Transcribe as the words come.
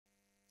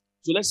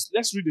So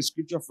let's read the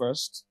scripture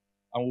first,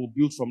 and we'll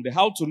build from there.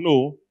 How to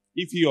know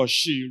if he or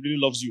she really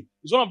loves you?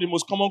 It's one of the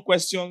most common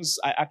questions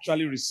I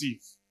actually receive.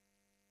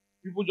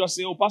 People just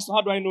say, "Oh, Pastor,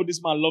 how do I know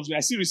this man loves me?"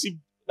 I still receive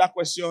that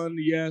question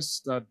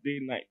yesterday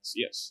night.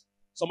 Yes.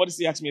 Somebody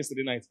asked me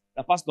yesterday night,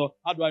 "The Pastor,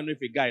 how do I know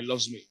if a guy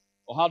loves me?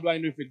 Or how do I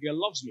know if a girl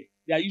loves me?"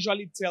 They are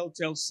usually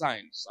telltale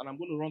signs, and I'm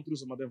going to run through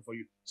some of them for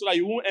you, so that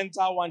you won't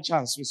enter one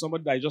chance with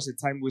somebody that is just a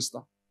time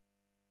waster.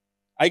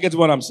 I get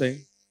what I'm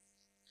saying?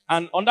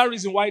 And another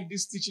reason why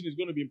this teaching is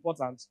going to be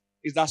important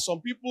is that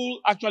some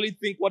people actually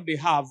think what they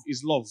have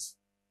is love.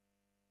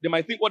 They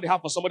might think what they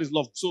have for somebody is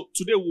love. So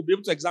today we'll be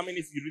able to examine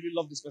if you really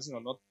love this person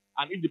or not,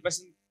 and if the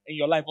person in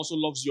your life also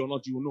loves you or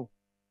not, you will know.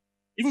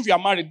 Even if you are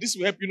married, this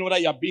will help you know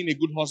that you are being a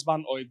good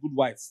husband or a good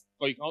wife.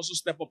 Or you can also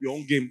step up your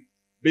own game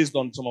based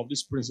on some of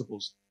these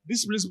principles.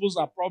 These principles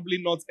are probably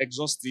not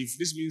exhaustive.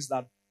 This means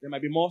that there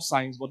might be more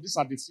signs, but these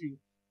are the few.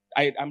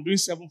 I'm doing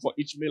 7 for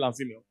each male and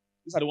female.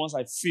 These are the ones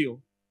I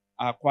feel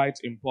are quite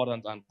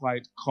important and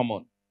quite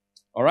common.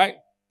 All right?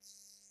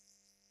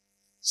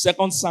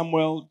 2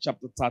 Samuel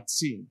chapter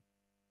 13.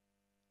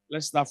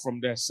 Let's start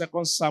from there.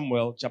 2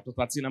 Samuel chapter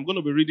 13. I'm going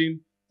to be reading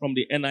from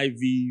the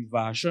NIV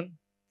version.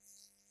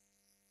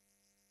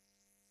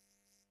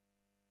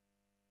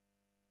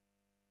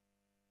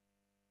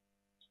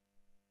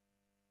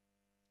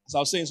 As I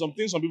was saying, some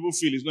things some people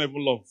feel is not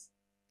even love.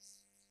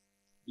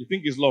 You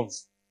think it's love.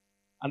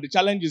 And the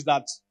challenge is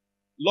that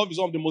love is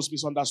one of the most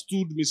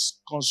misunderstood,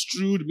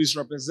 misconstrued,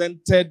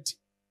 misrepresented,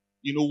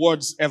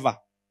 words ever.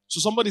 So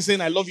somebody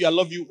saying, "I love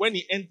you," when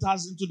he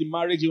enters into the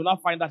marriage, he will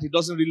not find that he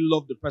doesn't really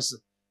love the person.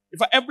 In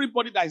fact,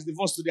 everybody that is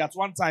divorced today at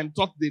one time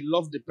thought they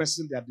loved the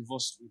person they are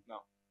divorced with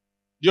now.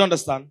 Do you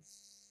understand?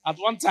 At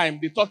one time,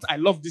 they thought, "I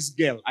love this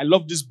girl, I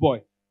love this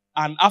boy."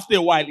 And after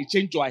a while, it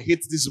changed to, "I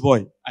hate this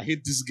boy, I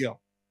hate this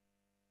girl."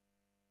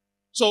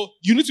 So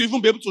you need to even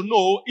be able to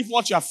know if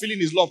what you are feeling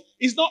is love.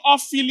 It's not all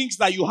feelings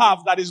that you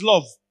have that is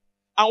love.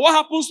 And what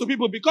happens to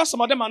people, because some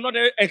of them are not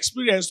very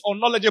experienced or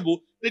knowledgeable,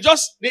 they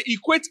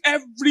equate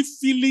every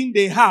feeling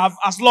they have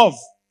as love.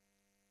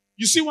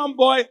 You see one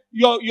boy,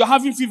 you're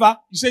having fever,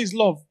 you say it's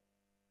love.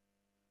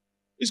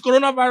 It's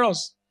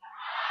coronavirus.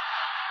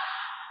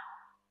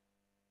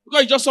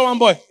 Because you just saw one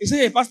boy, you say,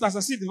 "Hey, Pastor, as I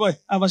see the boy,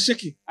 I was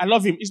shaking. I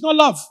love him." It's not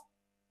love.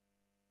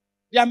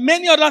 There are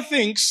many other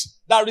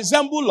things that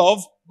resemble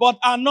love, but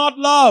are not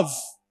love.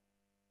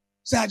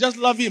 Say, "I just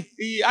love him."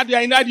 How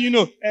do you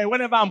know?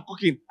 Whenever I'm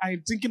cooking,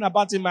 I'm thinking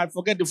about him, I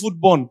forget the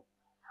food burn.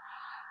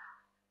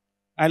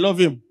 I love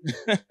him.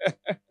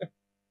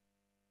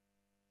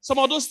 Some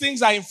of those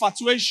things are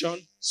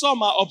infatuation.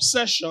 Some are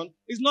obsession.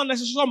 It's not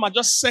necessarily, some are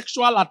just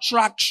sexual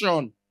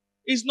attraction.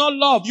 It's not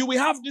love. You will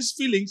have these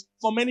feelings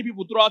for many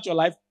people throughout your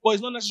life, but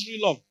it's not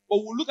necessarily love. But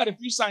we'll look at a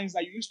few signs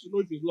that you used to know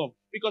if it's love.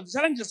 Because the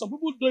challenge is some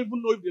people don't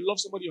even know if they love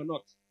somebody or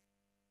not.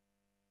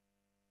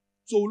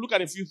 So we'll look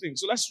at a few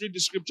things. So let's read the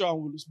scripture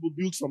and we'll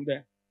build from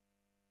there.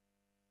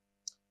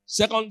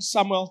 2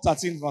 Samuel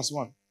 13 verse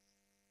 1.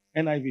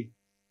 NIV.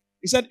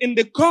 He said, "In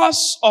the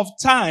course of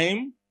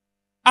time,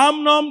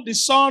 Amnon, the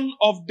son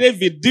of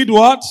David, did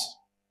what?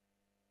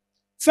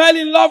 Fell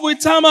in love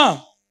with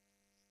Tamar."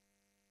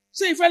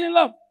 Say he fell in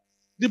love.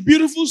 The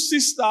beautiful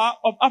sister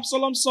of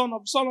Absalom, son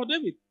of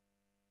David.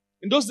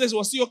 In those days, it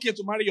was still okay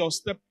to marry your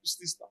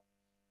step-sister.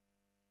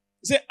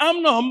 He said,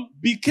 Amnon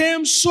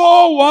became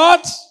so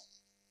what?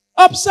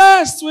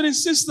 Obsessed with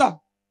his sister,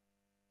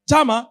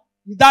 Tamar,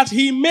 that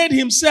he made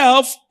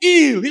himself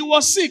ill. He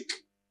was sick.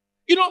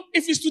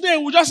 If it's today,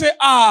 we'll just say,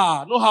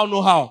 no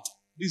how.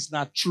 This is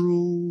not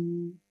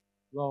true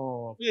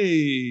love.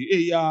 Hey,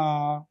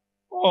 yeah.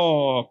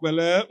 Oh, well,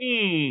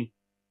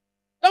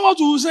 That's what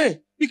we will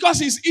say. Because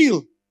he's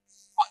ill.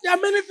 There are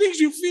many things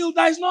you feel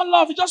that is not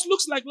love. It just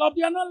looks like love.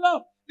 They are not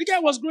love. The guy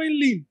was growing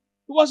lean.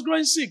 He was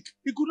growing sick.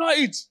 He could not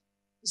eat.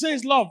 He says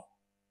it's love.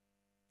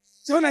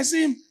 So when I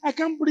see him, I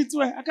can't breathe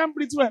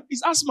well.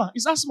 It's asthma.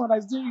 It's asthma that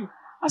is doing you.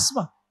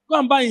 Asthma. Go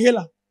and buy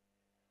inhaler.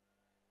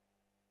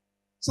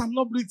 So I'm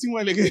not breathing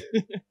well again.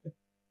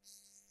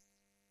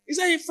 He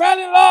said he fell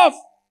in love.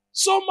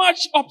 So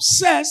much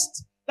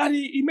obsessed that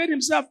he made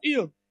himself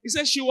ill. He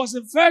said she was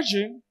a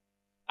virgin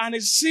and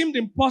it seemed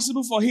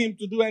impossible for him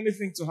to do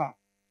anything to her.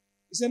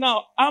 He said,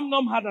 now,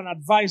 Amnon had an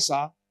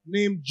advisor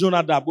named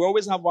Jonadab. We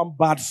always have one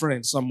bad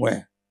friend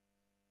somewhere.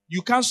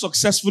 You can't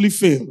successfully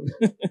fail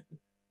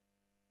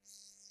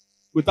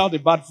without a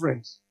bad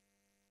friend.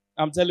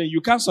 I'm telling you,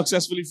 you can't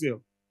successfully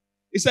fail.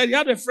 He said he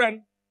had a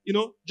friend,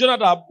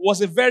 Jonadab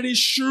was a very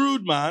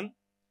shrewd man.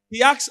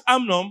 He asked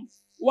Amnon,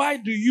 why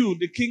do you,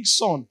 the king's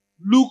son,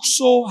 look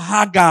so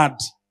haggard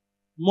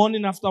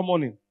morning after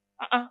morning?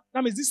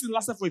 That means this thing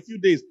lasted for a few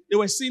days. They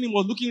were seeing him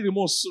was looking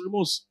remorse,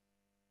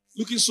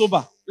 looking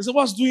sober. They said,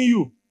 what's doing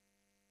you?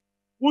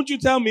 Won't you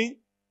tell me?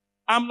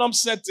 Amnon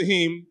said to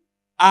him,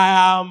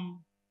 I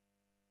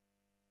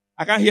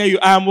can't hear you.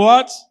 I am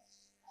what?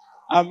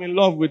 I'm in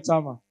love with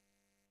Tamar.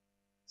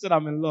 He said,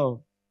 I'm in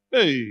love.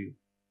 Hey.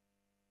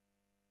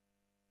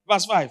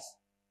 Verse 5.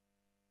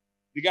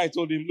 The guy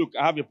told him, look,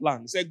 I have a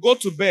plan. He said, go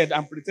to bed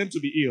and pretend to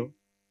be ill.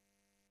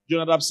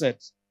 Jonadab said,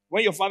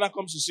 When your father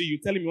comes to see you,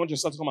 tell him you want your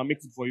son to come and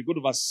make food for you. Go to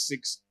verse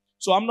 6.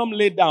 So Amnon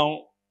laid down,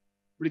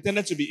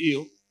 pretended to be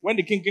ill. When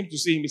the king came to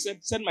see him, he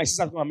said, send my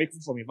sister to come and make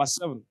food for me. Verse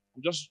 7.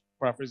 I'm just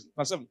paraphrasing.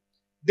 Verse 7.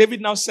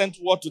 David now sent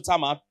word to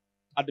Tamar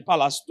at the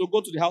palace to go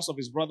to the house of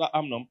his brother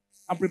Amnon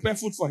and prepare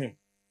food for him.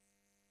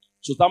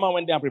 So Tamar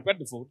went there and prepared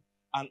the food,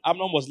 and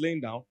Amnon was laying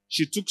down.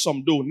 She took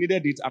some dough,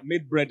 kneaded it, and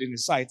made bread in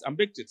his sight and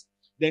baked it.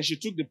 Then she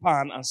took the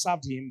pan and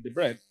served him the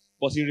bread,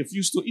 but he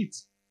refused to eat.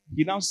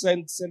 He now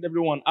sent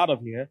everyone out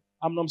of here.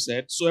 Amnon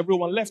said, so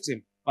everyone left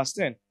him. Verse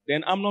 10.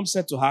 Then Amnon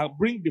said to her,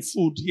 bring the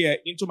food here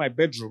into my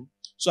bedroom,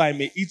 so I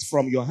may eat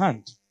from your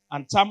hand.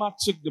 And Tamar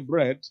took the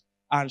bread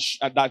and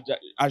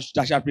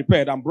that she had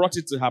prepared and brought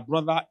it to her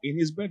brother in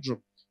his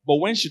bedroom. But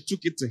when she took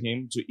it to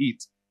him to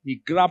eat,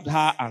 he grabbed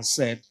her and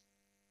said,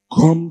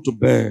 come to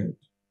bed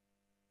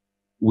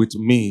with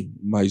me,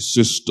 my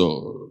sister.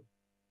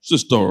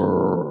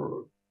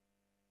 Sister,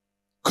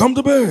 come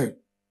to bed.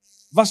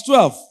 Verse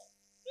 12.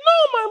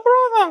 No, my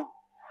brother.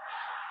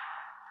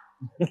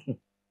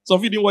 Some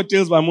of you didn't watch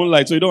Tales by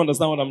Moonlight, so you don't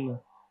understand what I'm doing.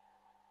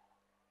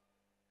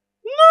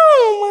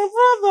 No, my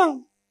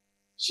brother.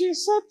 She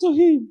said to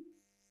him,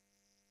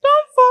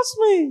 don't force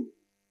me.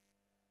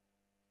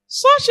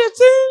 Such a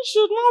thing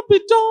should not be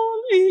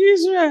done in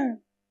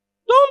Israel.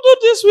 Don't do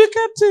this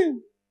wicked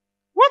thing.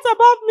 What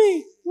about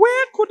me?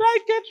 Where could I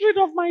get rid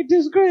of my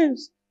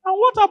disgrace? And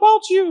what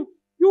about you?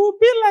 You will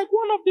be like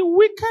one of the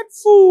wicked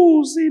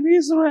fools in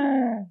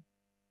Israel.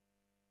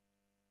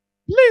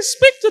 Please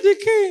speak to the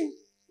king.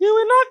 He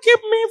will not keep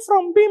me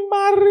from being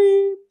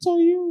married to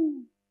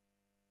you.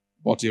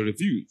 But he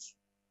refused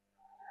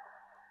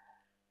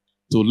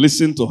to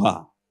listen to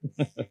her.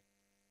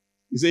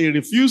 He said he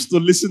refused to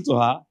listen to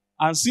her.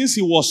 And since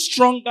he was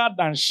stronger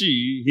than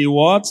she, he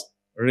what?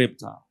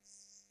 Raped her.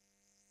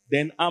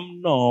 Then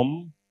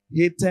Amnon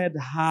hated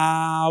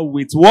her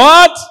with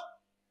what?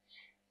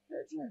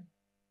 Can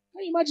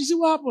you imagine? See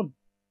what happened?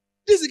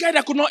 This is the guy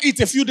that could not eat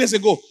a few days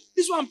ago.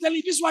 This is what I'm telling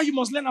you. This is why you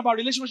must learn about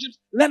relationships,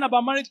 learn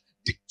about marriage.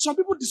 Some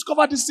people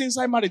discover this thing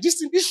inside marriage.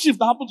 This shift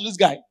that happened to this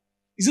guy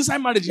is inside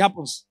marriage. It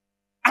happens.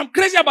 I'm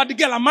crazy about the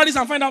girl. I marry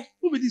and find out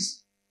who is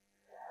this.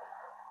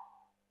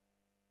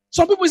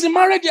 Some people is in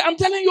marriage. I'm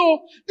telling you.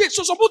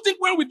 So some people think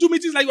when we do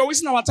meetings like we're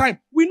wasting our time.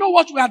 We know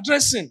what we're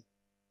addressing.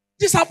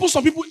 This happens to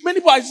some people. Many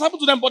people, it happens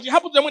to them, but it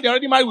happens to them when they're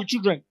already married with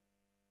children.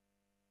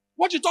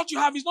 What you thought you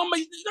have is not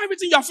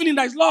everything you are feeling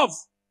that is love.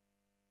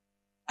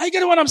 Are you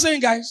getting what I'm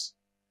saying, guys?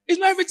 It's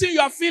not everything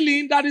you are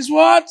feeling that is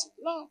what?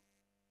 Love.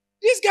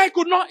 This guy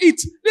could not eat.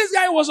 This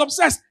guy was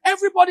obsessed.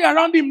 Everybody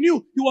around him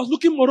knew he was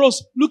looking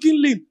morose,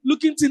 looking lean,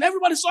 looking thin.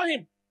 Everybody saw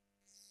him.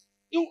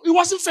 He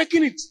wasn't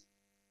faking it.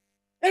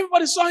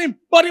 Everybody saw him,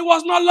 but it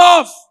was not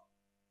love.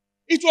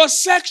 It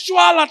was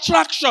sexual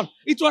attraction.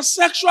 It was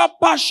sexual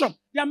passion.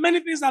 There are many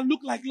things that look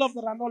like love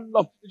that are not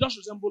love. They just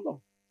resemble love.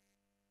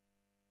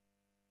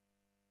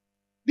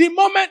 The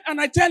moment,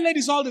 and I tell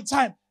ladies all the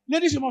time,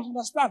 ladies, you must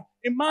understand,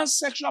 a man's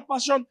sexual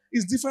passion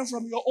is different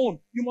from your own.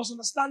 You must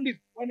understand it.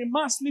 When a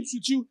man sleeps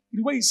with you,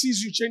 the way he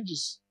sees you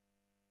changes.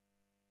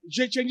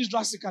 It changes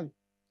drastically.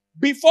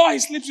 Before he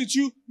sleeps with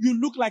you, you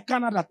look like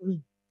Canada to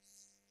him.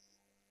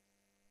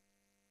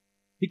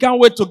 He can't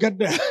wait to get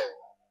there.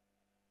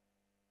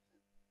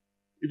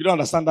 If you don't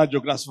understand that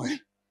joke, that's fine.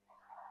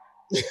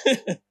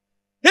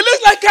 He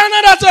looks like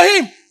Canada to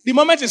him. The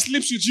moment he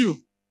sleeps with you.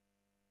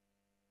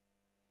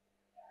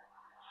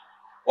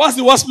 What's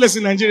the worst place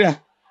in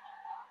Nigeria?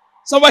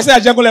 Somebody say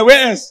Ajagole,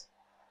 where else?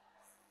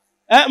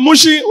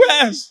 Mushi,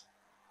 where else?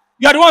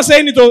 You are the one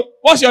saying it. Oh.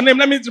 What's your name?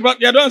 Let me. You are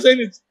the one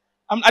saying it.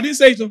 I didn't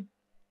say it. Oh.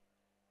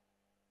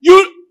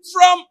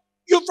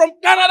 You're from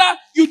Canada.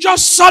 You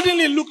just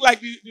suddenly look like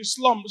the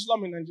slum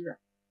in Nigeria.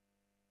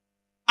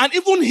 And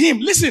even him,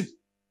 listen,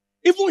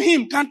 even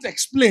him can't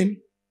explain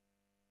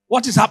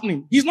what is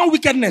happening. He's not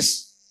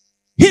wickedness.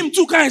 Him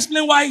too can't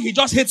explain why he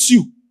just hates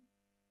you.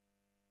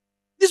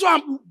 This is why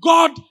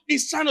God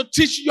is trying to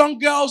teach young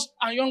girls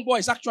and young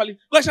boys, actually.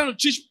 God is trying to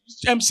teach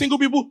single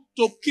people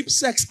to keep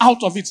sex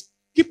out of it.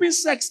 Keeping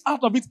sex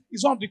out of it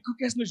is one of the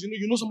quickest ways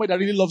you know somebody that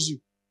really loves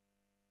you.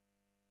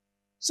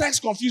 Sex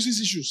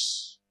confuses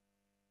issues.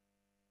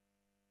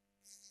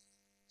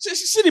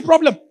 See the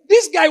problem?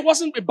 This guy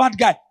wasn't a bad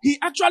guy. He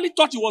actually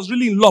thought he was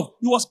really in love.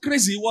 He was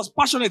crazy. He was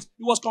passionate.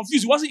 He was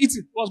confused. He wasn't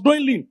eating. He was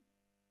growing lean.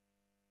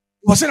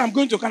 He was saying, I'm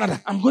going to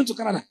Canada. I'm going to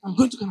Canada. I'm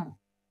going to Canada.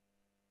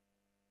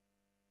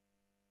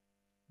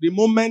 The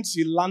moment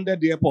he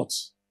landed the airport,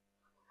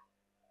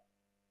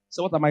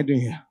 so what am I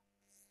doing here?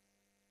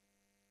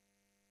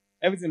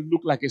 Everything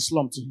looked like a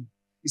slum to him.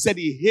 He said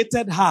he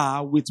hated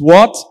her with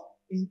what?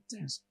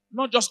 Intense.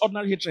 Not just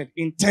ordinary hatred,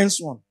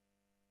 intense one.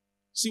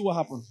 See what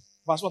happened.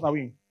 Verse what are we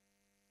in?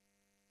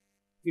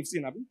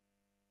 15, Abby.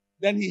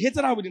 Then he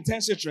hated her with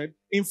intense hatred.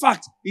 In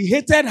fact, he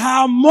hated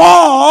her more.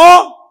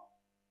 I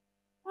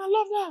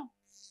love that.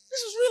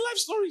 This is real life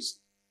stories.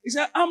 He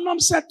said, Amnon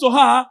said to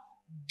her,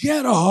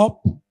 get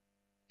up,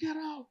 get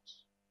out.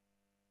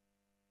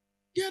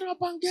 Get up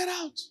and get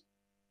out.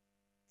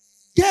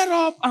 Get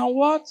up and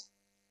what?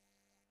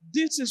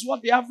 This is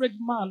what the average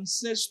man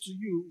says to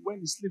you when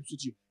he sleeps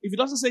with you. If he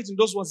doesn't say it in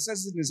those words, he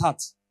says it in his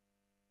heart.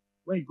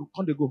 Where you go,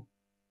 can't they go?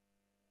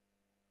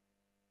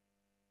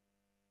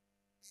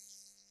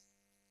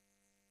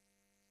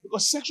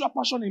 Because sexual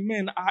passion in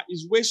men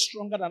is way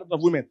stronger than that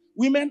of women.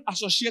 Women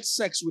associate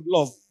sex with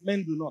love.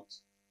 Men do not.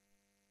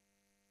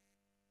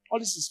 All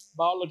this is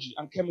biology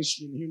and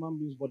chemistry in a human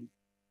being's body.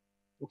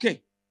 Okay.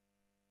 He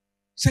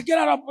said, get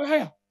out of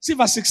here. See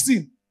verse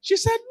 16. She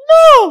said,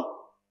 no.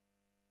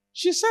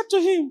 She said to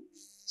him,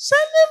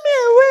 sending me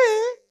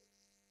away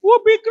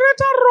will be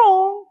greater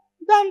wrong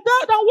than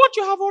what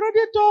you have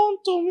already done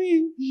to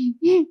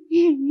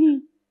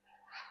me.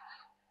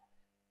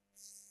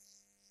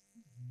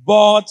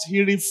 But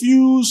he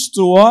refused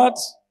to what?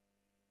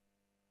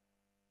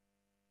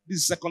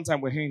 This is the second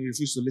time we're hearing he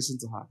refused to listen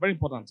to her. Very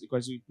important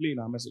because we play in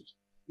our message.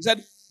 He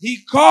said,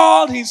 he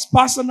called his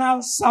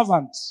personal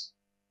servant,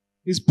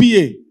 his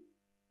PA,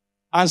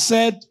 and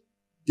said,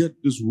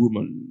 get this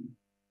woman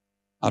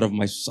out of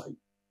my sight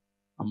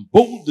and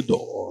bolt the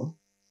door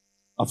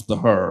after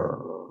her.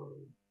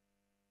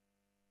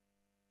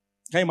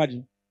 Can you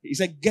imagine? He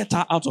said, get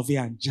her out of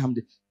here and jammed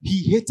it.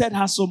 He hated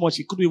her so much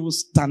he couldn't even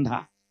stand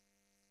her.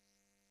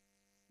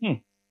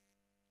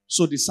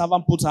 So the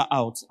servant put her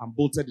out and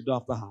bolted the door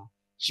after her.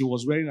 She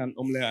was wearing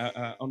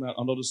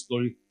another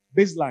story.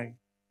 Baseline.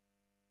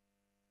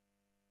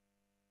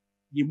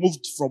 He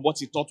moved from what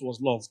he thought was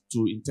love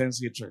to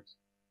intense hatred.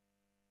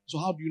 So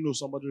how do you know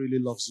somebody really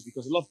loves you?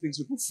 Because a lot of things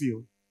people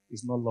feel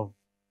is not love.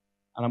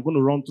 And I'm going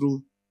to run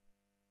through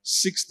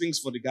 6 things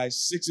for the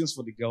guys, 6 things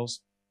for the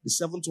girls. The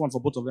 7th one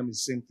for both of them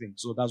is the same thing.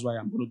 So that's why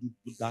I'm going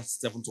to do that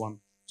 7th one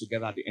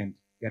together at the end.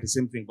 They are the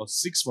same thing, but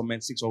 6 for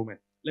men, 6 for women.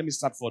 Let me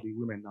start for the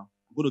women now.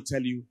 I'm going to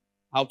tell you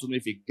how to know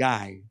if a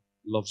guy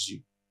loves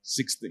you.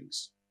 6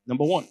 things.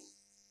 Number one,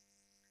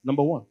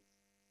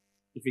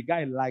 if a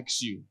guy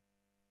likes you,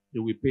 he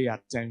will pay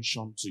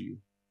attention to you.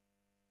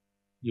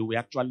 He will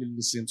actually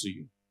listen to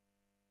you.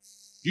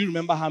 Do you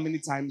remember how many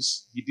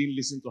times he didn't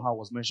listen to her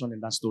was mentioned in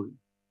that story?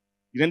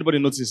 Did anybody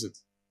notice it?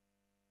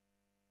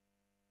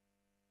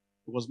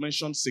 It was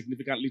mentioned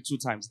significantly 2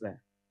 times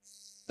there.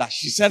 That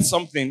she said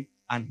something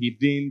and he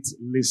didn't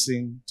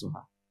listen to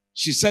her.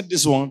 She said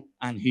this one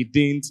and he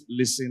didn't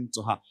listen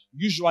to her.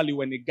 Usually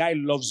when a guy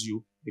loves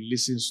you, he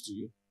listens to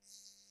you.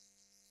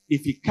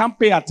 If he can't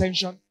pay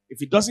attention, if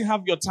he doesn't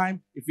have your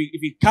time, if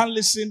he can't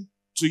listen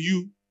to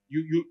you,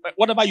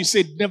 whatever you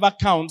say never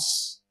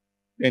counts,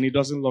 then he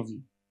doesn't love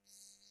you.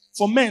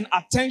 For men,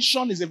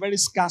 attention is a very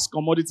scarce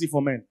commodity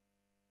for men.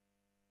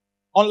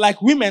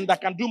 Unlike women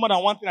that can do more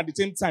than one thing at the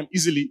same time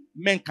easily,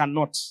 men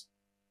cannot.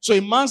 So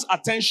a man's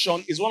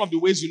attention is one of the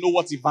ways you know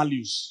what he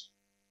values.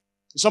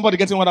 Is somebody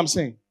getting what I'm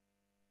saying?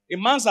 A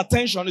man's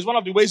attention is one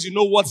of the ways you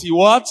know what he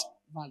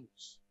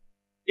values.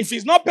 If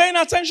he's not paying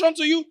attention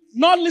to you,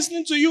 not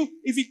listening to you,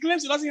 if he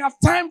claims he doesn't have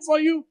time for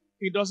you,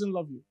 he doesn't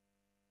love you.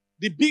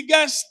 The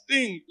biggest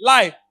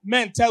lie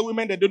men tell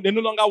women they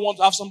no longer want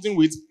to have something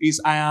with is,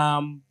 I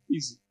am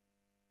busy.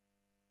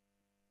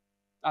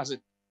 That's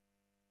it.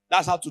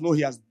 That's how to know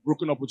he has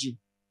broken up with you.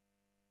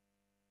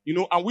 You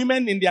know, and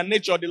women in their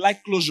nature, they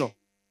like closure.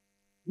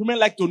 Women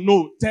like to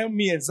know, tell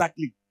me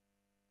exactly.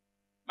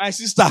 My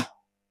sister,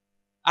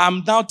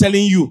 I'm now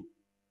telling you.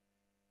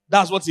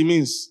 That's what it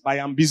means by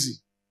I'm busy.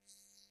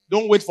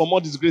 Don't wait for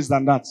more disgrace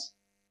than that.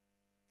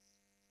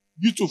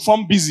 You to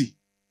form busy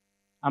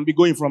and be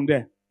going from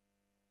there.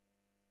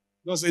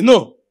 Don't say,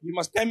 no, you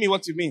must tell me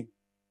what you mean.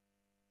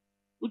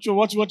 What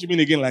you mean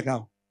again, like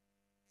how?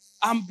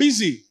 I'm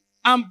busy.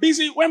 I'm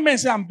busy. When men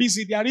say I'm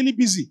busy, they are really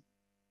busy.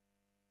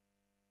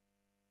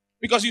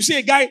 Because you see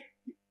a guy,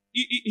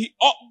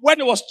 when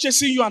he was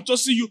chasing you and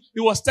tossing you, he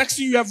was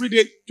texting you every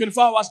day,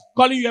 24 hours,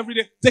 calling you every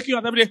day, taking you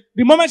out every day.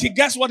 The moment he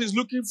gets what he's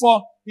looking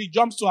for, he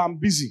jumps to I'm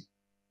busy.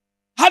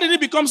 How did he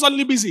become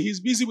suddenly busy? He's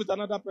busy with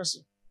another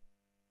person.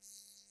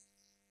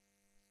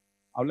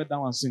 I'll let that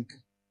one sink.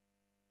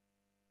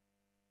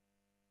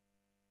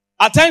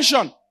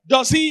 Attention.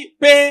 Does he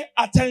pay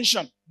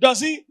attention?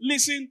 Does he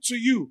listen to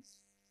you?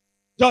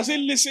 Does he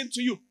listen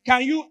to you?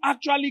 Can you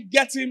actually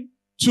get him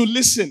to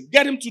listen?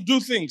 Get him to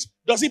do things?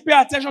 Does he pay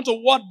attention to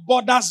what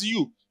bothers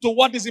you? To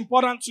what is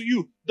important to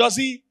you? Does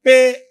he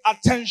pay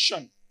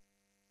attention?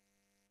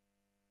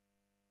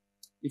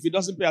 If he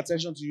doesn't pay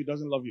attention to you, he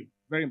doesn't love you.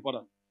 Very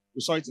important.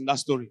 We saw it in that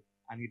story.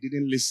 And he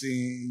didn't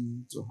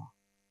listen to her.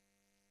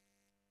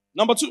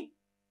 Number 2.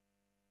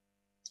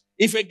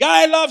 If a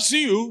guy loves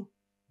you,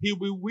 he'll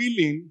be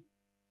willing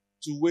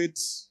to wait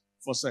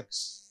for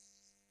sex.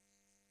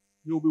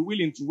 He will be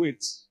willing to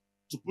wait,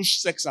 to push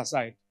sex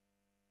aside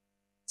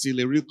till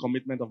a real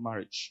commitment of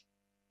marriage.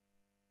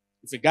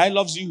 If a guy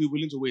loves you, he's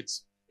willing to wait.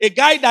 A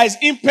guy that is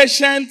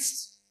impatient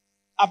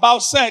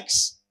about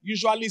sex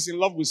usually is in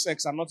love with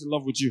sex and not in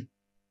love with you.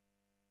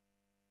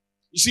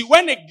 You see,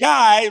 when a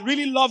guy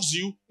really loves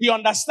you, he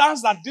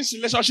understands that this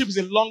relationship is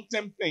a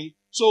long-term thing.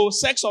 So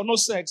sex or no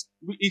sex,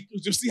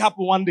 it will still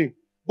happen one day.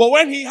 But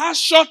when he has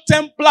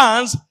short-term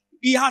plans,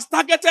 he has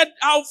targeted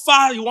how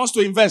far he wants to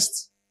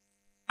invest.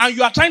 And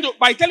you are trying to,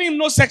 by telling him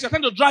no sex, you're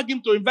trying to drag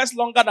him to invest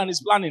longer than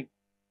he's planning.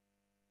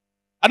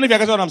 I don't know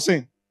if you get what I'm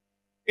saying.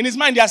 In his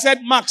mind, he has said,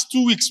 max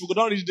 2 weeks, we could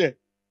not reach there.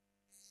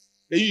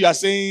 Then you are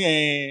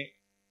saying,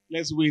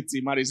 let's wait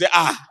till marriage. Say,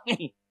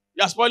 you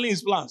are spoiling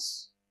his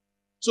plans.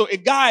 So a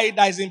guy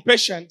that is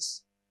impatient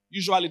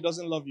usually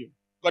doesn't love you.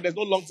 Because there's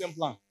no long-term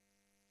plan.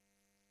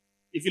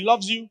 If he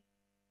loves you,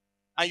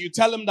 and you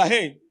tell him that,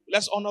 hey,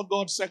 let's honor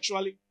God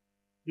sexually,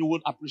 he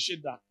would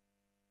appreciate that.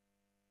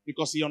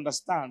 Because he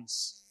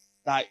understands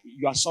that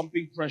you are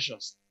something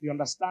precious. He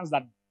understands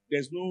that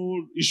there's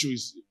no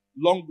issues.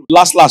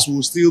 Last, we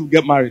will still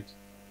get married.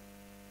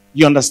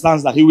 He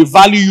understands that. He will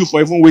value you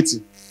for even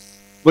waiting.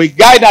 But a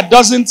guy that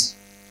doesn't,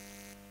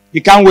 he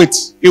can't wait.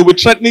 He will be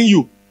threatening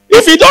you.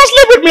 If you don't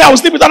sleep with me, I will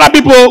sleep with other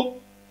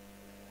people.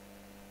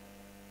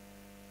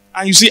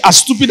 And you see, as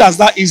stupid as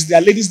that is,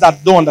 there are ladies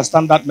that don't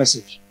understand that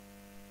message.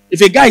 If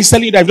a guy is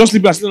telling you that if you don't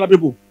sleep with other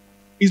people,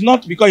 it's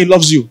not because he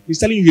loves you. He's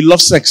telling you he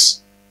loves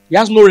sex. He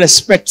has no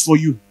respect for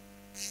you.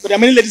 But there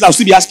are many ladies that will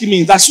still be asking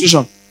me in that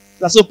situation.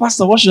 They say,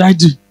 Pastor, what should I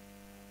do?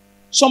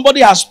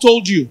 Somebody has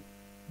told you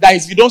that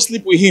if you don't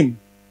sleep with him,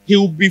 he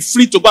will be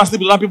free to go and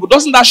sleep with other people.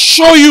 Doesn't that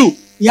show you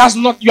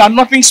you are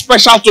nothing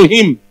special to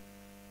him?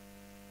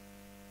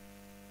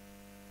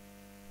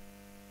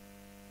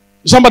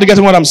 Somebody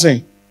getting what I'm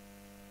saying?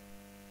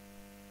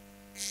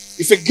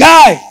 If a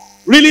guy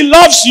really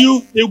loves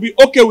you, he'll be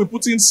okay with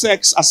putting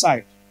sex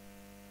aside.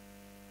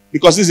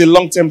 Because this is a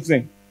long-term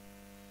thing.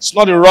 It's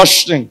not a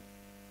rush thing.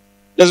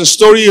 There's a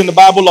story in the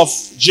Bible of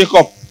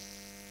Jacob.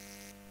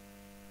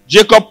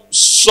 Jacob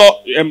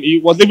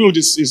he was living with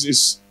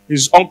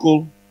his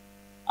uncle,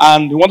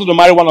 and he wanted to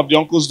marry one of the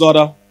uncle's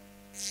daughter,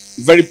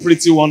 a very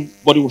pretty one,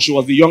 but she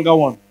was the younger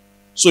one.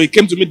 So he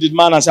came to meet the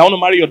man and said, I want to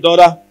marry your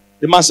daughter.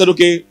 The man said,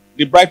 okay,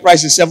 the bride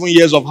price is 7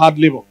 years of hard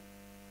labor.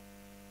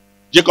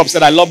 Jacob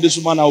said, I love this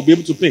woman, I will be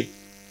able to pay.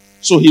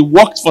 So he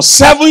worked for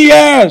 7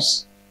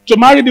 years to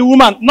marry the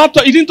woman.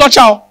 He didn't touch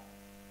her.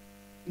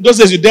 In those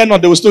days, you dare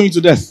not, they will stone you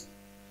to death.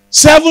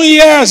 7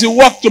 years he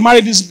worked to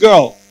marry this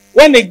girl.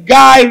 When a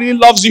guy really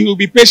loves you, he will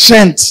be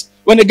patient.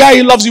 When a guy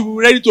really loves you, he will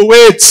be ready to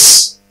wait.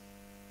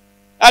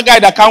 That guy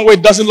that can't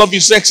wait doesn't love you,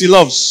 sex he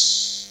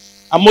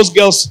loves. And most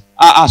girls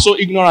are so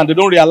ignorant, they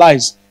don't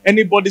realize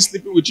anybody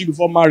sleeping with you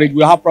before marriage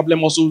will have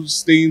problem also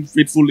staying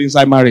faithful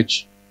inside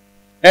marriage.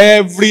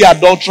 Every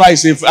adulterer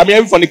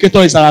every fornicator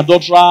is an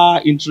adulterer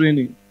in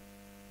training.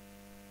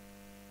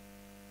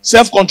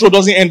 Self-control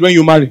doesn't end when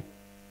you marry.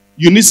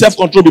 You need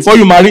self-control before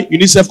you marry. You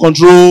need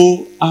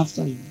self-control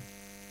after you marry.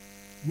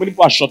 Many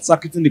people are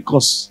short-circuiting the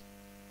course.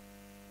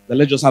 Then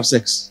let's just have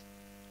sex.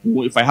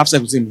 If I have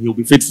sex with him, he'll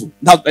be faithful.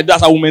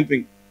 That's how women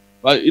think.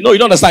 But you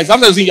don't understand. If you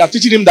have sex with him, you are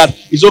teaching him that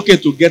it's okay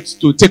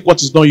to take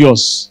what is not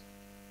yours.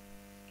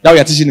 That's what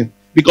you are teaching him.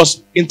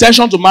 Because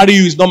intention to marry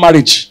you is not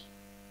marriage.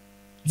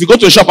 If you go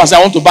to a shop and say, I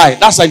want to buy,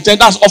 that's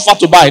offer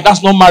to buy.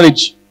 That's not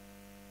marriage.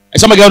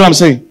 And somebody get what I'm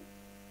saying?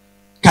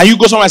 Can you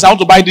go somewhere and say, I want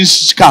to buy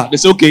this car? They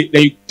say, okay,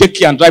 then you take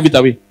care and drive it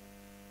away.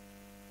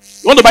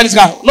 You want to buy this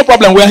car? No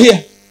problem, we are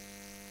here.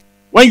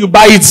 When you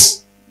buy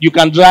it, you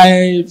can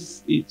drive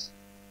it.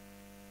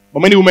 But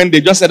many women,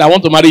 they just said, I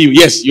want to marry you.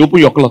 Yes, you open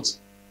your closet.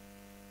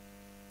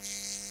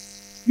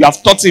 You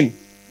have taught him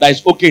that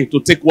it's okay to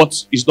take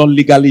what is not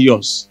legally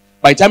yours.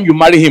 By the time you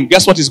marry him,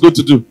 guess what he's going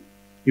to do?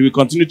 He will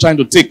continue trying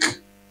to take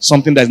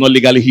something that is not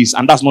legally his,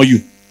 and that's not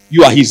you.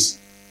 You are his.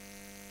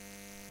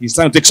 He's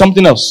trying to take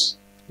something else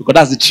because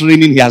that's the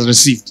training he has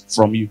received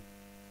from you.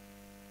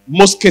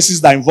 Most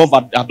cases that involve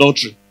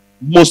adultery,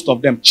 most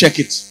of them, check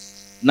it,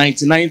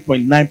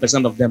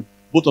 99.9% of them,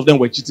 both of them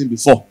were cheating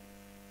before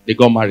they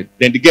got married.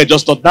 Then the girl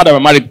just thought, now that we're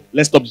married,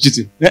 let's stop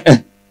cheating.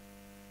 We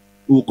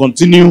will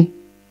continue.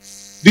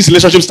 This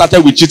relationship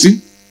started with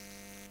cheating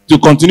to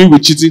continue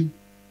with cheating.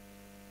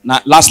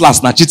 Now,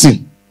 last, now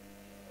cheating.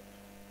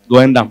 Go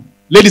end down.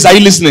 Ladies, are you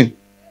listening?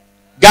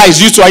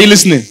 Guys, you two, are you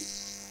listening?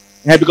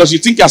 Yeah, because you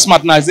think you're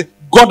smart now.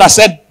 God has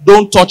said,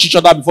 don't touch each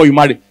other before you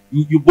marry.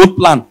 You both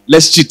plan,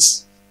 let's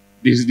cheat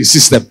the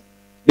system.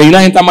 Then you now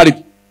enter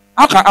marriage.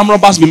 How can armed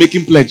robbers be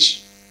making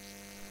pledge?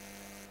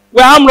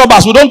 We're armed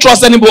robbers. We don't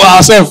trust anybody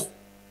ourselves.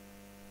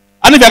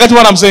 And if you get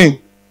what I'm saying,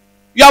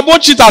 you are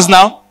both cheaters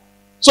now.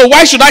 So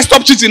why should I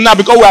stop cheating now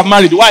because we have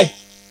married? Why?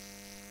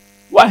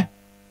 Why?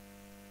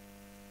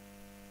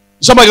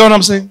 Somebody get what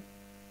I'm saying?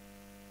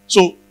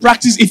 So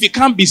practice. If you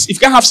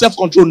can't have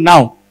self-control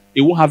now,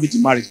 you won't have it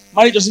in marriage.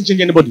 Marriage doesn't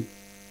change anybody.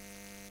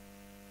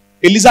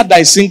 A lizard that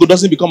is single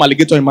doesn't become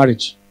alligator in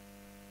marriage.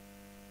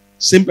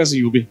 Same person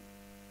you'll be.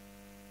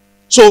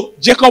 So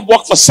Jacob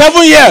worked for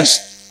 7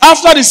 years.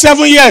 After the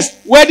 7 years,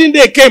 wedding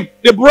day came.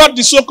 They brought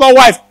the so-called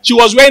wife. She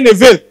was wearing a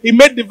veil. He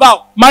made the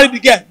vow, married the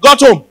girl, got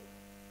home,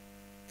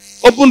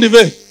 opened the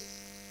veil.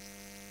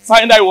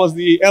 Find out it was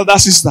the elder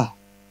sister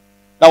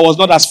that was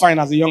not as fine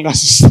as the younger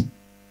sister.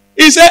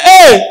 He said,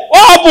 hey,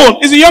 what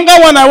happened? It's the younger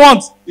one I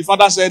want. The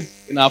father said,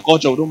 in our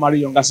culture, we don't marry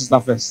younger sister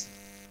first.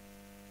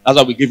 That's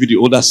why we give you the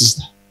older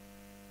sister.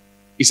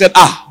 He said,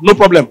 no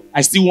problem.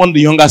 I still want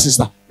the younger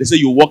sister. They said,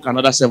 you work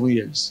another 7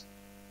 years.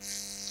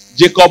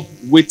 Jacob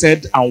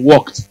waited and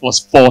worked for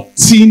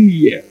 14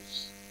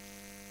 years.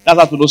 That's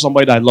how to know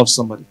somebody that loves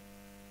somebody.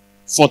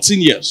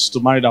 14 years to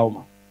marry that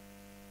woman.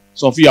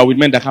 Some of you are with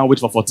men that can't wait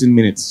for 14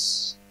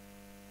 minutes.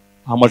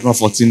 How much more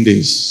 14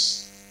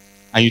 days?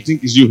 And you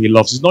think it's you he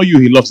loves. It's not you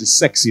he loves, it's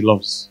sex he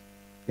loves.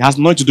 It has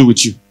nothing to do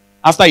with you.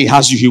 After he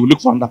has you, he will look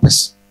for another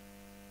person.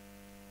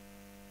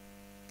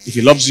 If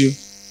he loves you,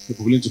 he'll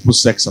be willing to put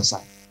sex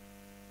aside.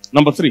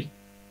 Number 3.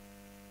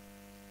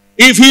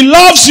 If he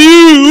loves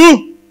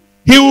you,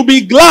 he will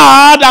be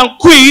glad and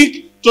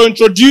quick to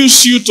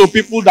introduce you to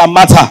people that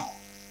matter.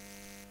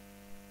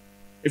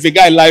 If a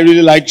guy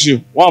really likes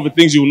you, one of the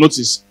things you will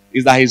notice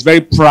is that he's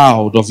very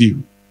proud of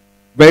you.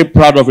 Very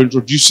proud of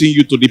introducing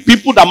you to the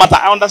people that matter.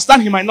 I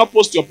understand he might not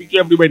post your picture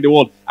everywhere in the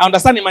world. I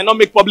understand he might not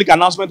make public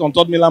announcement on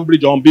Third Milan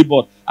Bridge or on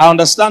Billboard. I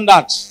understand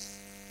that.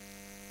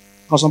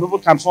 Because some people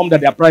can form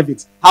that they are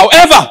private.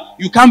 However,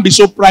 you can't be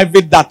so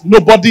private that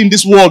nobody in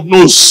this world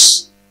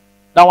knows.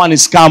 That one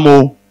is scam.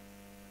 Oh.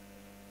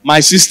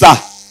 My sister.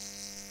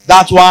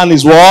 That one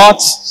is what?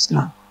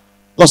 Scam.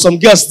 Because some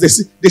girls, they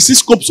see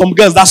scope, some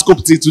girls that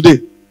scope till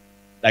today.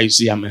 That you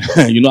see, I mean,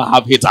 I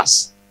have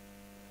haters.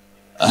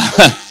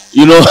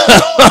 you know,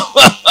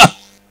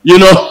 we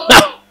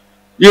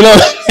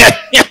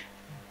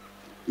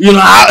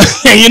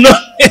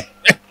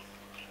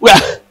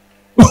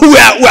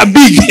are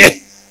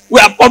big. We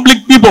are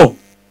public people.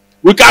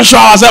 We can't show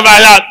ourselves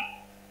like that.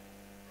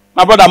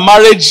 My brother,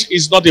 marriage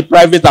is not a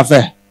private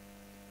affair.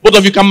 Both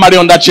of you can marry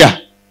on that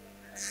chair.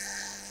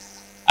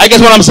 I guess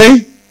what I'm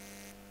saying?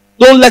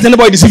 Don't let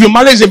anybody deceive you.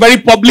 Marriage is a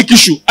very public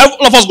issue.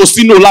 All of us go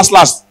still know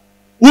last.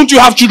 Won't you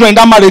have children in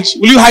that marriage?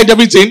 Will you hide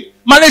everything?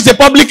 Marriage is a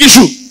public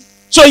issue.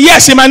 So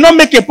yes, he might not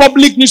make a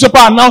public newspaper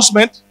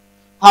announcement.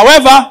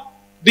 However,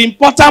 the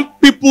important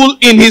people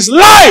in his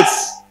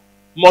life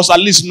must at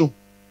least know.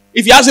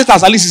 If he has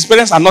haters, at least his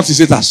parents are not his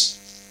haters.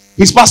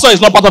 His pastor is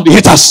not part of the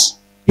haters.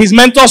 His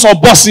mentors or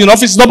boss in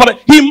office is not part of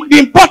the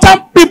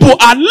important people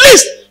at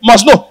least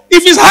must know.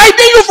 If he's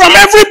hiding you from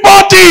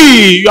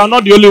everybody, you are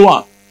not the only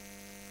one.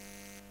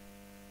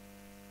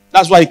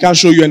 That's why he can't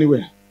show you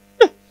anywhere.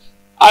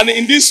 And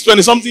in these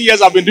 20-something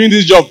years I've been doing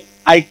this job,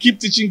 I keep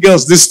teaching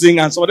girls this thing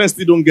and some of them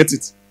still don't get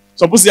it.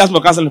 Some people ask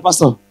my cousin,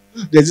 Pastor,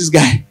 there's this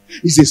guy.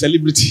 He's a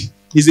celebrity.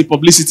 He's a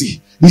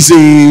publicity. He's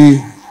a...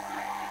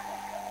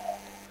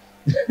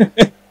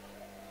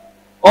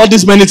 all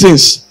these many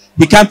things.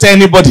 He can't tell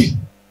anybody.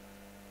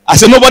 I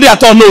said, nobody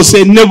at all knows.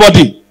 Say,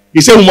 nobody.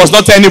 He said, we must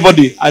not tell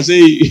anybody. I say,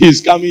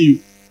 he's coming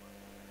you.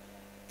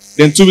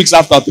 Then 2 weeks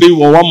after, 3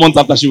 or 1 month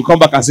after, she will come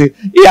back and say,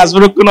 he has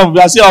broken up.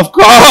 I say, of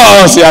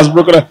course he has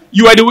broken up.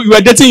 You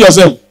were dating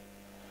yourself.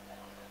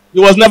 He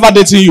was never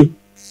dating you.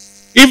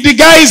 If the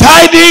guy is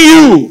hiding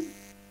you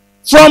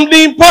from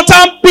the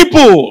important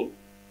people,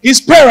 his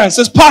parents,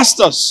 his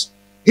pastors,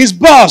 his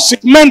boss,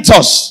 his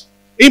mentors,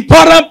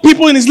 important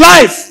people in his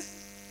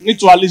life, need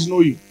to at least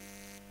know you.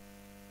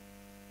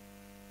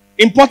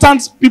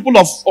 Important people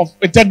of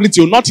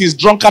integrity, not his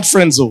drunkard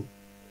friends.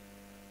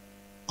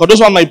 Because those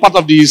ones are part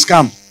of the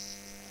scam.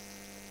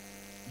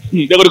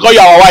 They're going to call you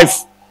our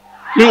wife.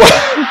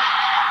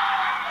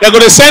 They're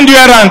going to send you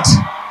errand.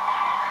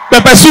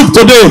 Pepper soup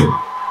today.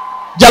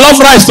 Jollof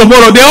rice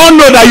tomorrow. They all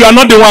know that you are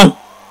not the one.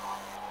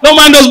 Don't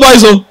mind those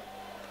boys, though.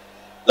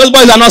 Those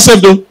boys are not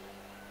safe, though.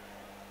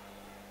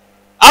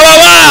 Our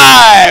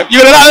wife.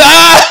 They're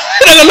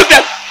going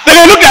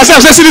to look at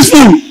themselves and say, see this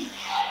fool.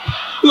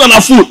 This is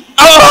a fool.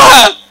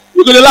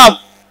 You're going to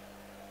laugh.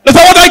 They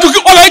say, what are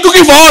you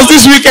cooking for us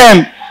this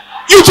weekend?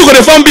 You two are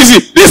going to phone busy.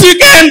 This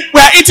weekend,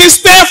 we are eating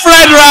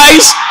stir-fried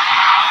rice,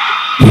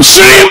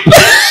 shrimp.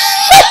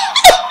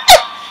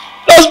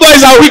 Those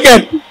boys are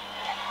wicked.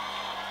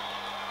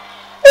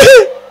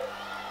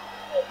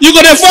 You're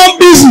going to phone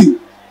busy.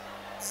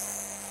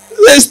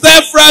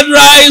 Stir-fried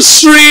rice,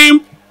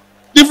 shrimp,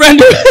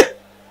 different.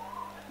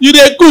 You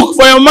dey cook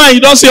for your mind.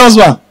 You don't say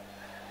husband.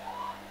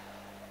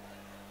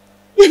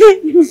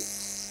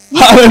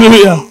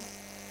 Hallelujah.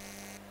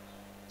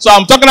 So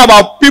I'm talking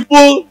about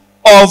people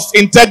of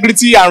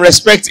integrity and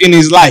respect in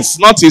his life,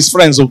 not his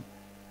friends.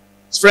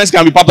 His friends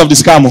can be part of the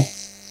scam.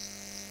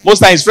 Most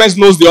times his friends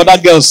knows the other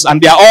girls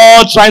and they are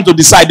all trying to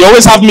decide. They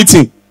always have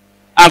meeting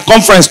and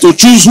conference to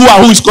choose who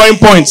and who is scoring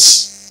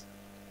points.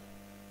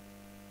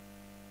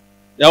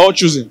 They are all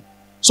choosing.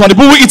 So the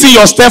people eating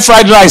your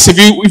stir-fried rice, if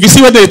you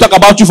see what they talk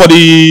about you for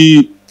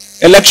the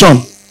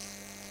election.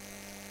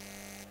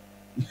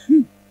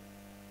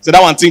 So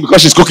that one thing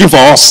because she's cooking for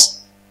us.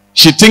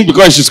 She think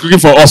because she's cooking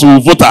for us, we will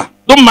vote her.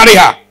 Don't marry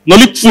her. No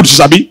leave food,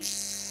 Sabi.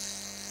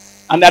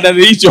 And then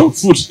they eat your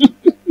food.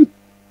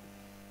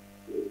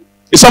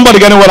 Is somebody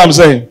getting what I'm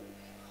saying?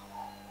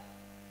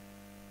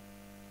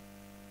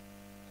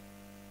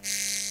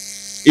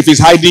 If he's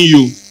hiding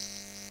you,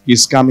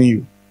 he's scamming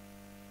you.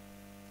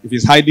 If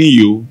he's hiding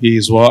you, he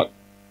is what?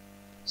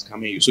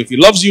 Scamming you. So if he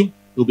loves you,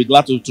 he'll be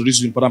glad to introduce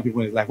you to important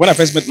people in his life. When I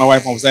first met my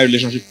wife and we started a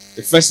relationship,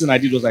 the first thing I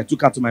did was I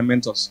took her to my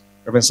mentors,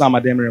 Reverend Sam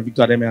Ademi, Reverend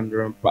Victor Ademi, and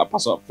Reverend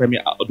Pastor Femi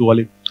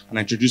Oduwale, and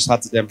I introduced her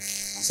to them.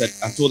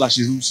 I told her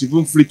she's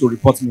even free to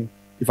report me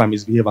if I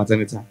misbehave at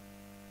any time.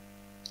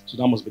 So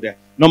that must be there.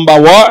 Number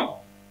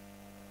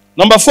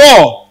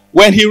 4,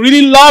 when he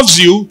really loves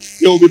you,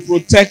 he will be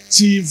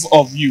protective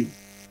of you.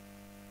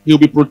 He'll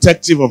be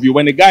protective of you.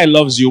 When a guy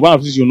loves you, one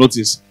of the things you'll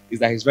notice is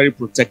that he's very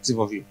protective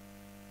of you.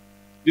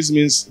 This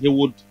means he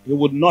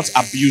would not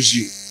abuse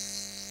you.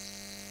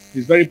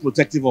 He's very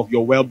protective of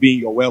your well-being,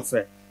 your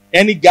welfare.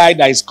 Any guy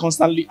that is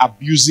constantly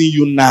abusing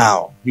you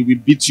now, he will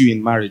beat you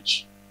in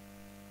marriage.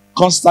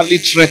 Constantly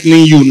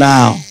threatening you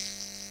now,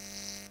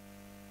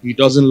 he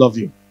doesn't love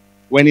you.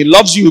 When he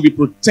loves you, he'll be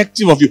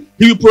protective of you.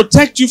 He will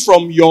protect you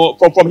from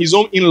his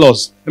own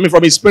in-laws.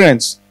 From his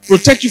parents.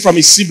 Protect you from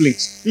his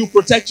siblings. He will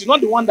protect you.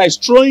 Not the one that is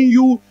throwing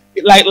you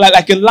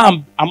like a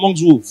lamb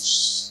amongst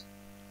wolves.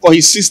 For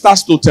his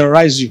sisters to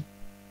terrorize you.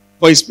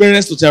 For his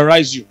parents to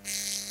terrorize you.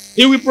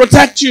 He will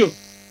protect you.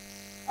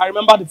 I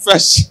remember the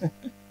first.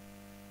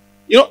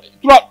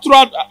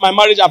 Throughout my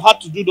marriage, I've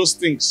had to do those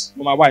things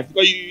for my wife.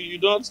 Because you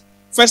don't.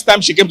 First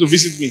time she came to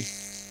visit me,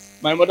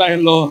 my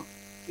mother-in-law.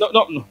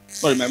 No.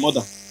 Sorry, my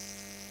mother.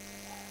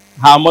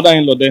 Her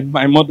mother-in-law then,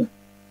 my mother.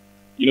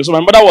 So my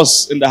mother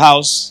was in the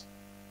house.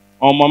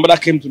 Or my mother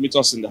came to meet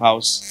us in the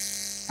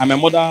house. And my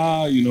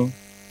mother,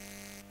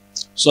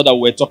 saw that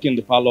we were talking in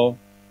the parlor.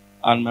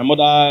 And my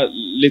mother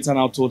later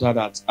now told her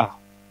that,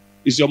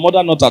 is your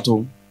mother not at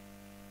home?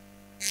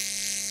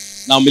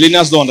 Now,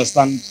 millennials don't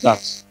understand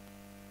that.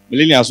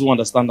 Millennials won't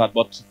understand that.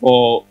 But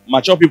for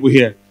mature people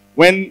here,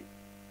 when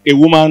a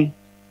woman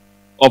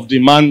of the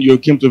man you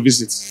came to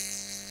visit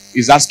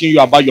is asking you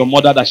about your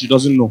mother that she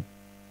doesn't know,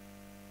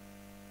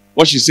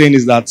 what she's saying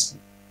is that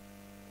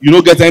you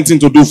don't get anything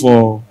to do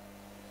for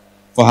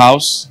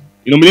house.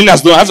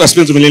 Millennials don't have to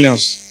explain to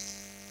millennials.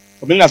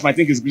 But millennials might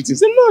think it's greeting.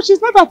 Say, no,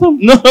 she's not at home.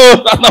 No,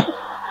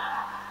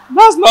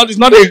 that's not. It's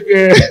not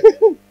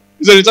a.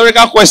 It's a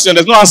rhetorical question.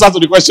 There's no answer to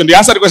the question. The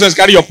answer to the question is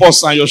carry your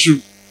purse and your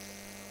shoe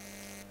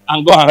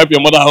and go and help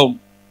your mother home.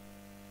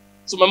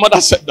 So my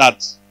mother said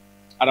that,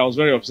 and I was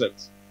very upset.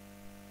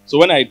 So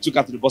when I took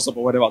her to the bus stop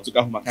or whatever, I took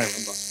her home. I can't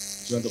remember.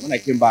 So when I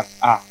came back,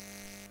 I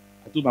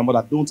told my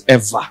mother, don't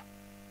ever,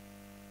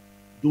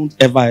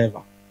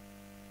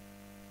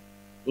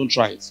 don't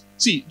try it.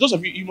 See, those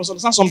of you must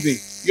understand something.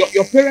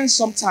 Your parents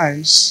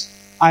sometimes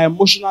are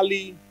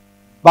emotionally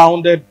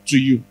bounded to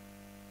you.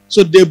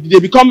 So they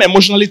become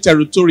emotionally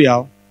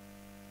territorial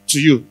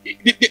to you.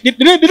 They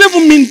don't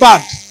even mean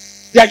bad.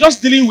 They are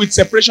just dealing with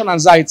separation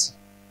anxiety.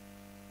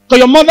 Because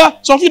your mother,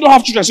 some of you don't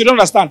have children, so you don't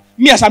understand.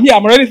 Me, as I'm here,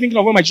 I'm already thinking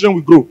of when my children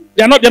will grow.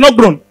 They're not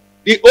grown.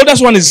 The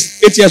oldest one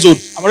is 8 years old.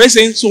 I'm already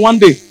saying, so one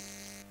day,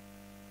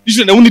 these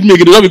children, they won't need me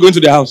again. They will be going to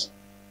their house.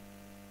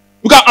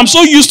 Because I'm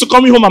so used to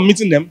coming home and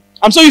meeting them.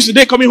 I'm so used to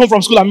they coming home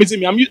from school and meeting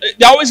me.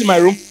 They're always in my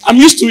room. I'm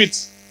used to it.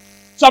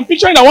 So I'm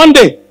picturing that one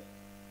day,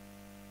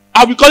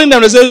 I'll be calling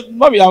them and say,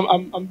 Mommy,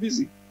 I'm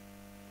busy.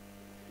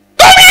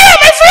 Come here,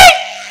 my friend!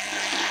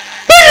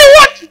 Tell you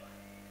what?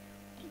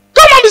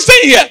 Come on, be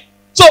staying here.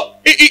 So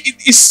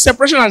it's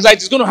separation anxiety.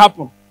 It's going to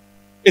happen.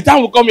 A time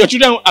will come, your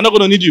children are not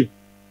going to need you.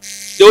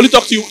 They only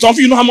talk to you. Some of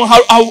you know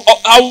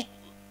how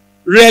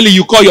rarely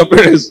you call your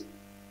parents.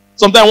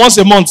 Sometimes once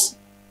a month.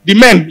 The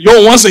men,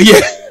 you're once a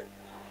year.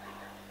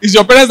 It's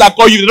your parents that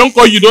call you. They don't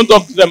call you, don't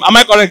talk to them. Am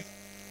I correct?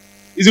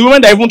 It's the women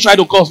that even try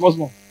to call once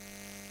more.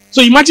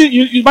 So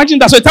imagine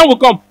that. So a time will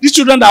come. These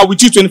children that are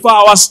with you 24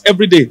 hours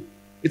every day.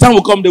 A time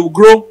will come, they will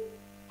grow,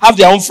 have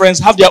their own friends,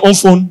 have their own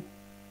phone,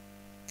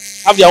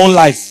 have their own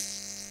life.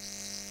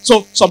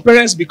 So some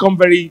parents become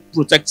very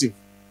protective.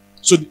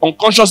 So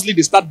unconsciously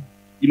they start,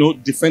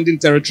 defending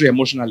territory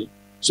emotionally.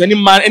 So any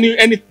man,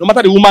 no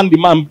matter the woman, the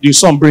man, the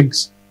son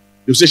brings,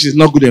 they'll say she's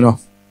not good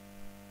enough.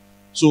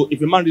 So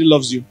if a man really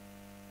loves you,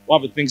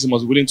 one of the things he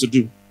must be willing to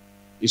do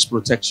is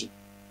protect you.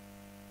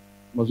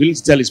 He must be willing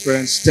to tell his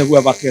parents, tell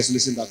whoever cares,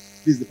 listen, that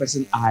this is the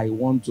person I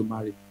want to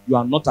marry. You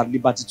are not at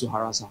liberty to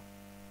harass her.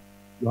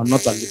 You are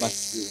not at liberty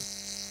to do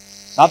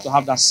that. I have to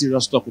have that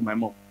serious talk with my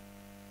mom.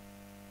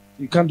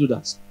 You can't do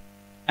that.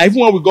 And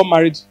even when we got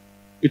married,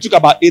 it took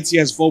about 8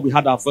 years before we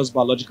had our first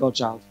biological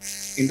child.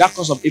 In that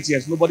course of 8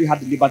 years, nobody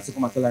had the liberty to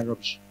come and tell her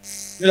rubbish.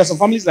 There are some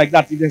families like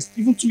that. If there's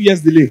even 2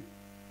 years delay,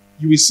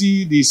 you will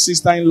see the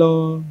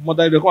sister-in-law,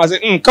 mother-in-law come and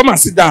say, come and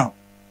sit down.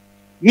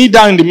 Knee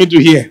down in the middle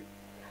here.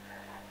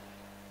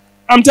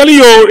 I'm telling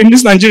you, in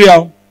this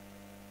Nigeria,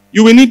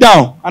 you will knee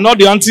down. And all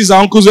the aunties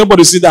and uncles,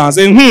 everybody sit down and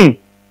say, when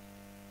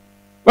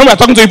we're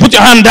talking to you, put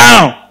your hand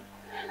down.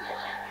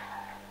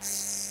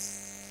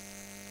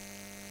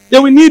 They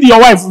will need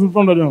your wife in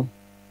front of them.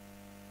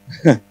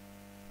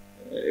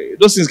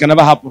 Those things can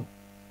never happen.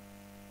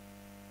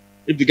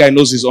 If the guy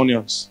knows his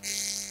onions.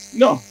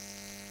 No.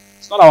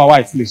 It's not our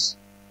wife, please.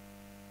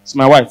 It's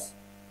my wife.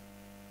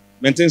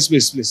 Maintain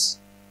space, please.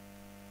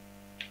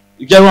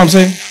 You get what I'm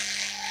saying?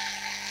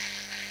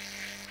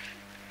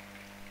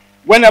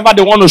 Whenever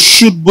they want to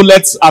shoot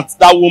bullets at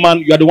that woman,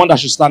 you are the one that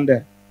should stand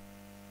there.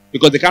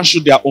 Because they can't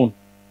shoot their own.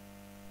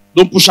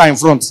 Don't push her in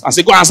front and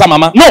say, go answer,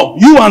 mama. No,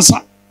 you answer.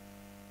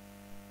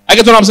 I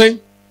get what I'm saying?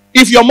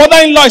 If your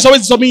mother-in-law is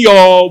always disturbing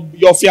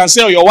your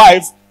fiancé or your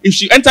wife, if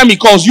she anytime he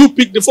calls, you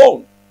pick the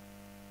phone.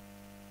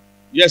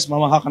 Yes,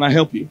 mama, how can I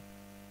help you?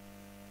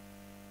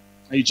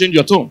 And you change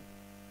your tone.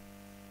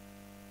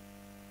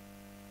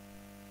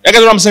 You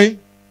get what I'm saying?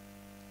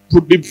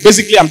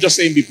 Basically, I'm just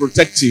saying be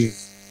protective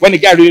When a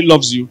guy really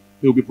loves you,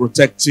 he will be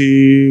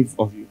protective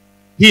of you.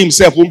 He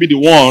himself won't be the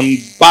one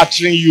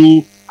battering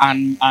you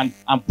and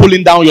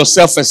pulling down your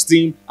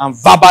self-esteem and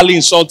verbally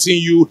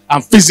insulting you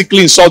and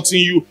physically insulting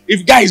you.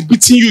 If guy is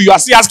beating you, you are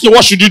still asking,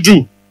 what should you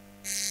do?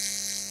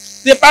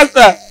 Say,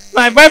 pastor,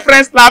 my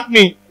boyfriend slapped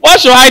me. What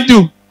should I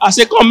do? I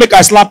say, come make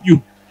I slap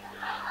you.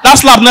 That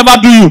slap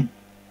never do you.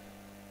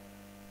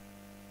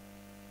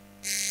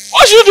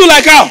 What should you do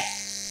like how?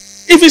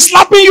 If he's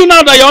slapping you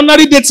now that you're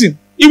ordinary dating,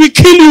 he will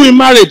kill you in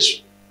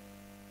marriage.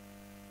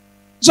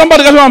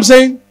 Somebody gets what I'm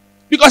saying?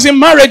 Because in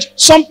marriage,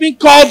 something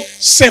called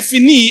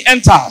sephini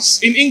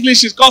enters. In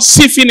English, it's called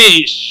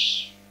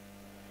syphinish.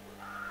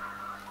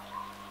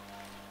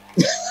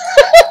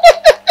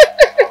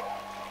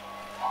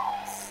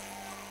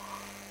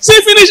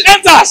 Syphinish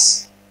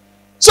enters.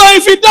 So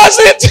if he does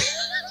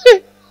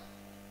it,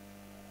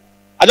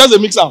 I just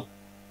mix up.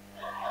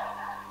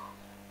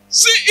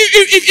 See,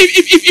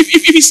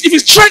 if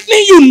he's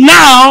threatening you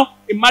now,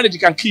 in marriage, he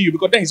can kill you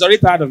because then he's already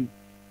tired of you.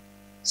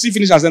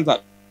 Syphinish has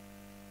entered.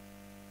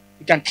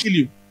 He can kill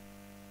you.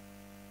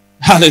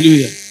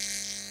 Hallelujah.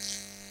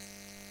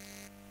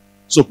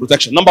 So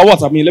protection. Number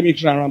what? Let me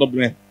try and round up the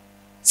man.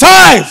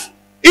 5.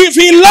 If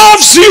he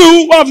loves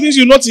you, one of the things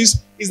you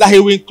notice is that he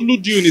will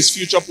include you in his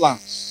future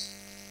plans.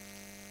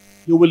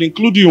 He will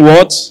include you in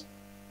what?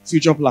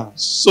 Future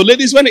plans. So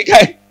ladies, when a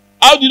guy,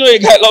 how do you know a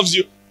guy loves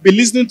you? Be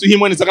listening to him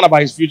when he's talking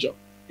about his future.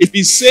 If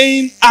he's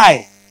saying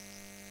I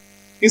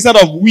instead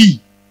of we,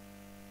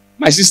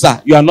 my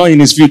sister, you are not in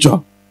his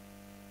future.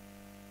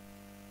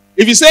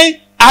 If he's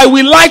saying, I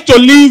will like to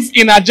live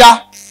in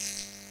Aja,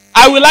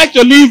 I will like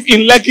to live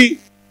in Lekki,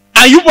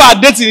 and you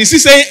are dating, is he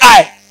saying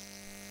I?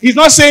 He's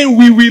not saying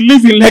we will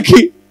live in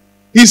Lekki.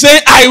 He's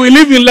saying I will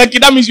live in Lekki.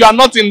 That means you are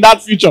not in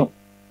that future.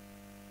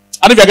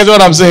 I don't know if you get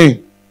what I'm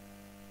saying.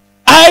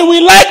 I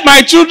will like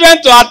my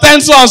children to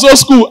attend so and so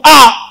school.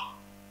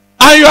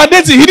 And you are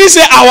dating. He didn't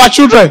say our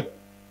children.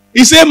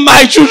 He said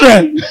my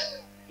children.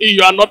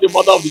 You are not the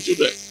mother of the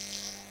children.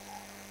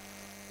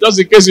 Just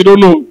in case you don't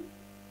know.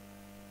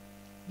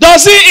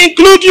 Does he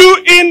include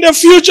you in the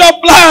future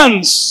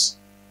plans?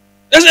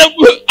 They say,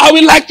 I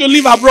would like to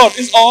live abroad.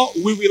 It's all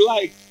we will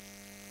like.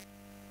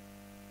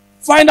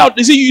 Find out,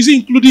 is he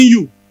including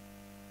you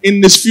in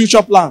these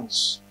future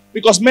plans?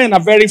 Because men are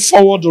very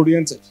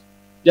forward-oriented.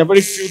 They are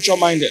very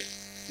future-minded.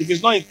 If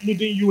he's not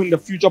including you in the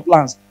future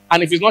plans,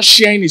 and if he's not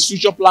sharing his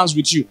future plans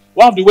with you,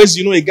 one of the ways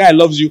you know a guy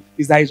loves you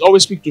is that he's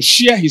always quick to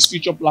share his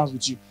future plans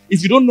with you.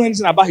 If you don't know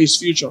anything about his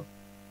future,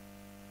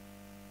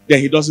 then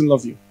he doesn't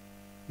love you.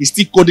 He's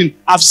still coding.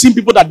 I've seen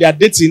people that they are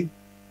dating.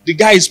 The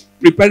guy is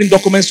preparing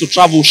documents to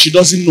travel. She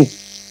doesn't know.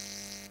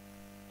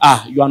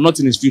 You are not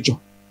in his future.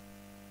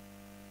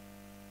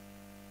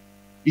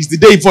 It's the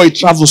day before he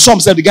travels. Some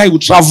said the guy will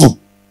travel.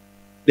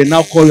 They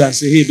now call you and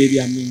say, hey,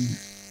 baby, I'm in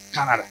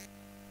Canada.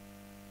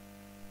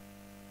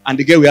 And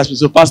the guy will ask me,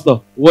 so,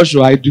 Pastor, what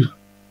should I do?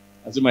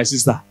 I said, my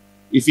sister,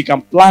 if he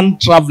can plan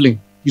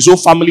traveling, his whole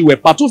family were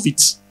part of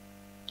it,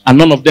 and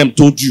none of them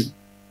told you.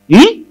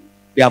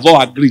 They have all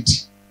agreed.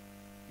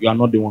 You are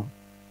not the one.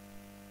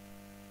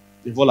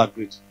 They've all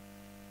agreed.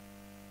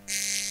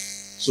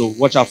 So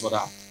watch out for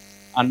that.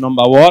 And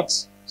number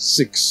what?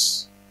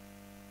 6.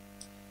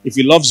 If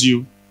he loves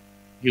you,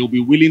 he will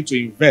be willing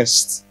to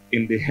invest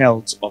in the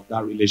health of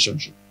that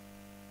relationship.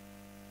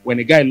 When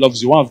a guy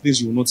loves you, one of the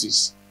things you will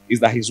notice is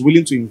that he's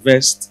willing to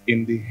invest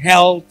in the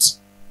health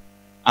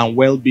and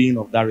well-being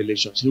of that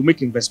relationship. He'll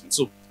make investments.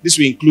 So this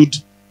will include,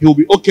 he'll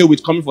be okay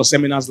with coming for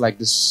seminars like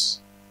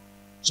this.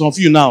 Some of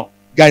you now,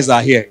 guys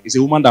are here. It's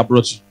a woman that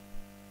brought you.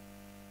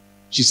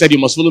 She said, you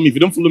must follow me. If you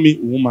don't follow me,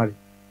 we won't marry.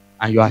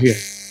 And you are here.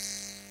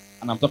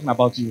 And I'm talking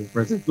about you in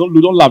present.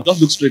 Don't laugh.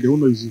 Just look straight. They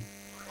won't know it's you.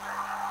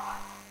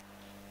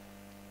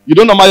 You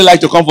don't normally like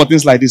to come for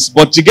things like this.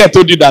 But Chige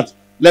told you that,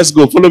 let's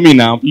go. Follow me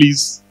now,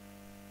 please.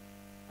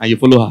 And you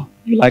follow her.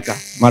 You like her.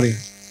 Marry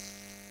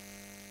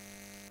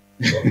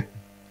her.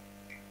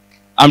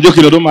 I'm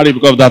joking. Don't marry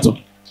because of that.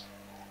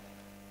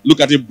 Look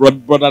at it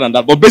broader than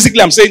that. But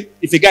basically, I'm saying,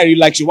 if a guy really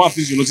likes you, one of the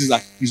things you notice is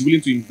that he's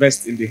willing to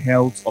invest in the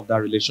health of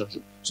that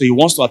relationship. So he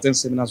wants to attend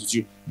seminars with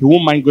you. He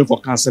won't mind going for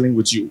counseling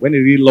with you. When he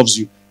really loves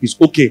you, he's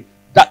okay.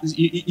 That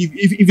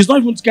if he's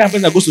not even the kind of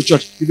person that goes to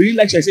church, if he really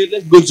likes you, I say,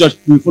 let's go to church,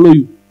 he will follow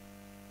you.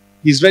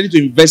 He's ready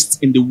to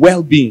invest in the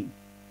well-being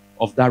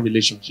of that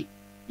relationship.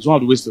 It's one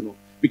of the ways to know.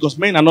 Because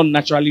men are not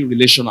naturally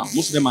relational.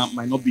 Most of them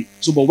might not be.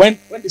 So, but when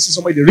they see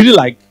somebody they really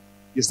like,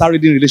 they start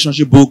reading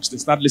relationship books, they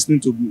start listening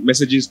to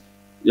messages,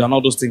 and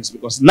all those things.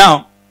 Because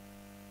now,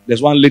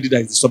 there's one lady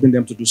that is disturbing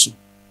them to do so.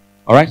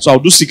 All right? So I'll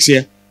do 6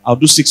 here. I'll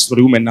do 6 for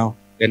the women now.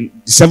 Then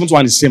the 7th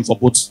one is same for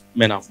both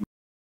men and women.